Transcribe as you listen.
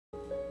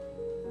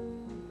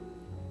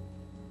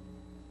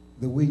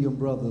The Williams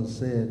brothers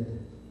said,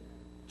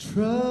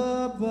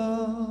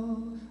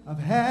 trouble, I've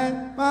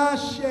had my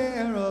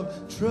share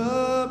of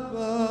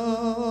trouble,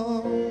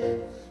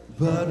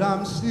 but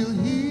I'm still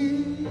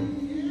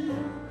here,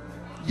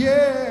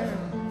 yeah.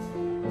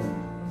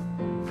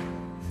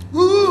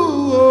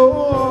 Ooh,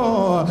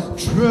 oh,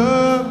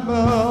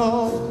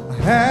 trouble, I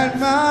had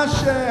my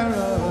share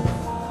of,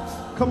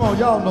 come on,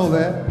 y'all know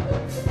that,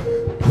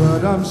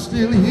 but I'm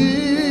still here,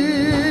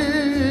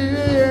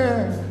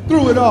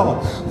 through it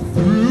all.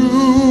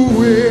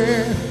 Through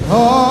it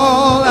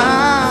all,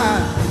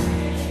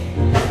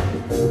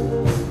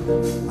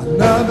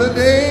 another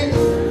day.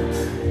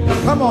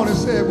 Come on and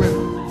say it with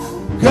me.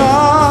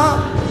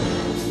 God.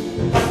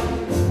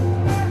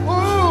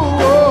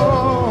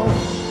 Oh,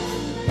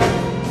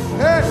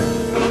 hey,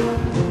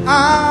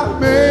 I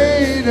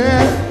made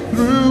it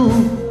through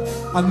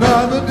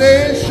another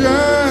day's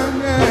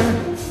journey.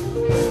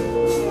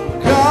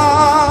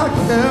 God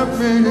kept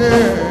me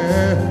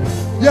here.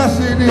 Yes,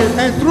 he did.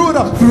 And through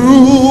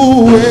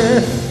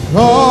it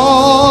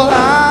all, I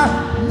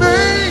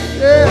made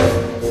it.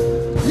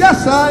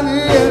 Yes, I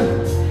did.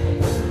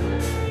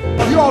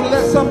 You ought to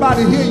let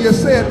somebody hear you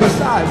say it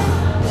beside you.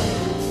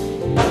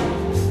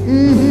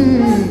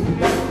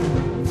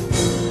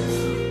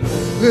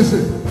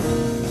 Listen.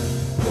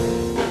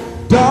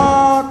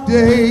 Dark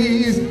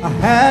days, I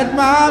had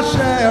my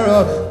share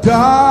of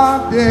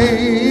dark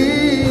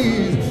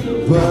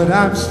days, but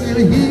I'm still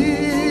here.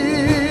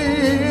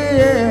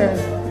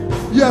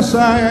 Yes,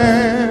 I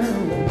am.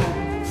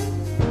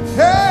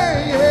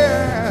 Hey,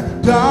 yeah.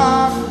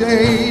 Dark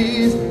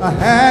days, I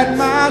had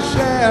my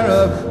share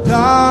of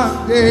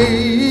dark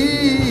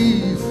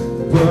days,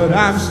 but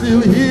I'm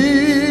still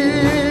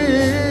here.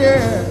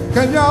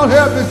 Can y'all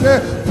help me say,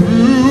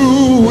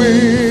 through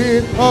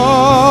it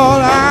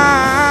all,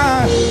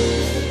 I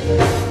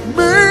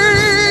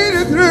made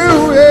it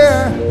through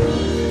it.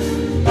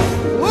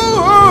 Oh,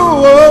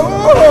 oh,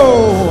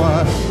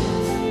 oh.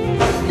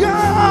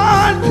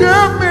 God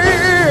kept me.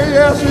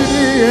 Yes, he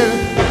did.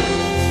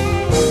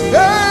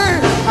 Hey,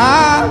 I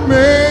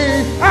made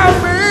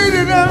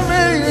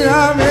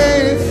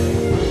it.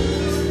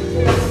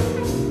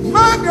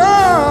 My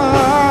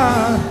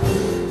God.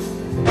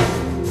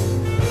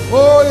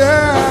 Oh,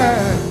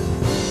 yeah.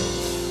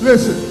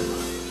 Listen.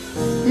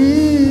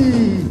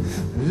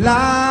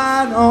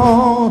 Lied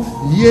on.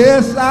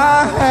 Yes,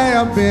 I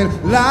have been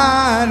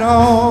lied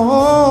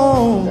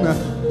on,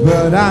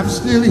 but I'm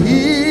still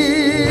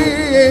here.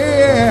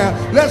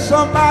 Let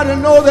somebody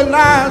know that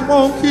lies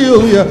won't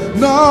kill you.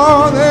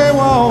 No, they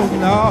won't.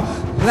 No,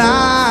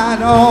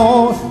 lied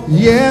on.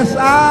 Yes,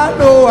 I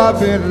know I've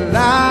been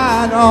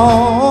lied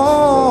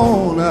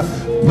on,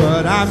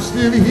 but I'm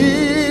still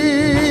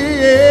here.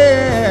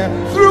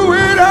 Through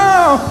it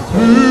all,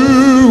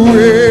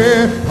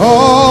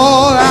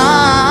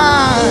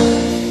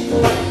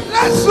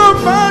 let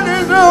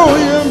somebody know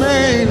you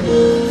made it.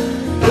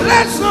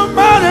 Let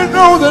somebody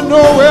know that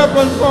no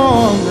weapon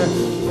formed.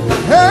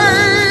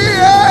 Hey,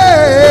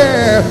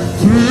 yeah.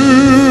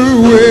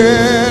 Through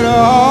it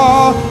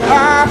all,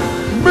 I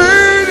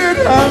made it.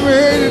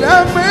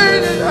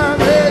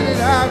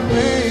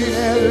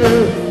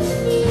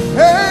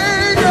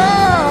 Hey,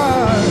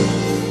 God.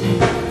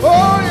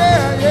 Oh,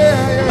 yeah.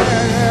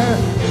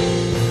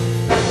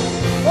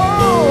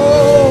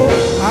 Oh,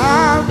 I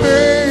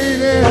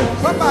made it.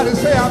 Somebody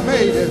say I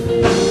made it.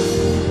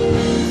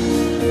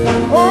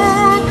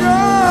 Oh,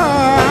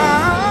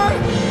 God.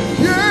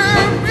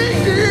 Yeah, me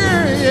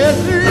here. Yes,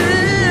 he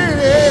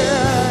is.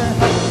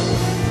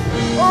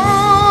 Oh,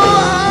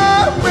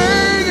 I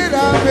made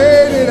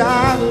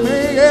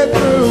it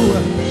through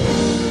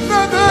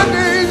another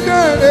day's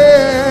journey.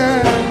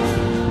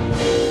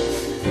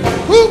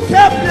 Who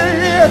kept you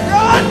here?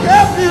 God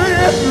kept you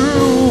here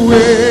through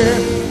it.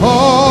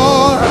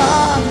 Oh, I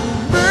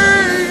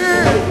made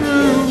it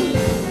through.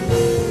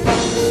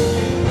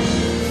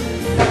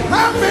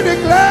 How many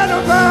glad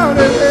about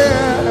it?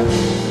 Yeah.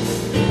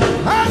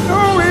 I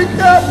know he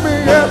kept me,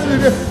 yes he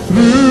did.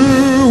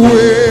 Through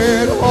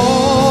it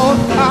all,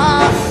 I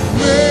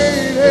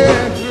made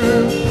it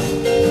through.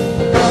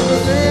 Another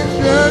day's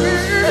journey.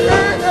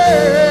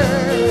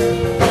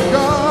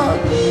 God,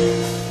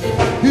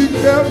 he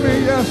kept me,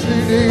 yes he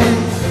did.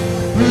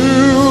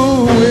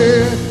 Through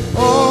it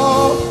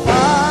all, I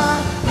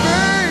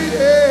made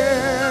it.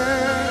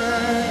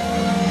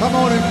 Come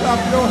on and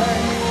clap your hands.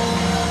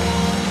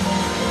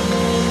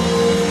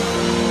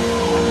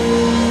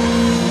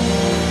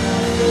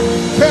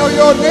 Tell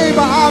your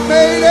neighbor, I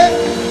made it.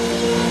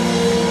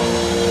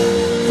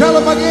 Tell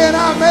him again,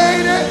 I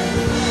made it.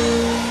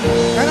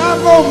 And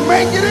I'm going to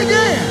make it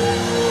again.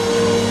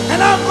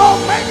 And I'm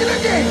going to make it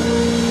again.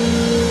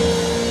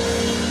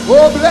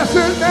 Oh, bless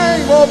his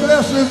name. Oh,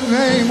 bless his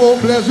name. Oh,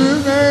 bless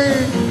his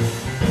name.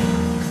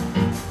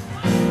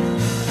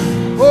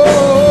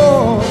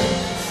 Oh,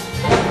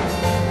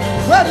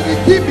 where did he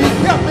keep me? He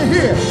kept me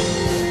here.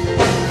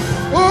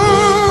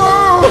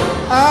 Oh,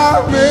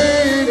 I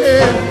made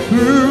it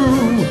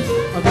through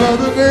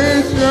another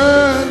day's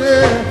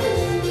journey.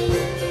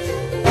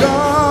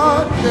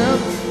 God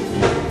kept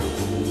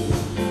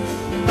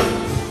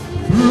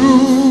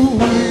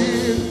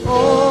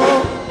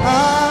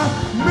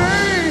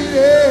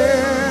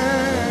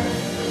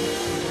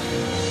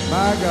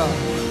My God.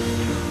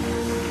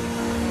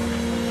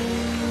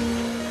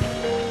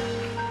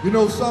 You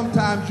know,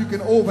 sometimes you can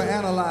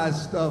overanalyze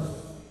stuff,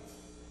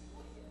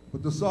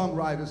 but the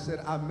songwriter said,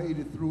 I made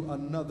it through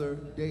another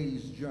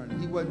day's journey.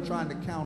 He wasn't trying to count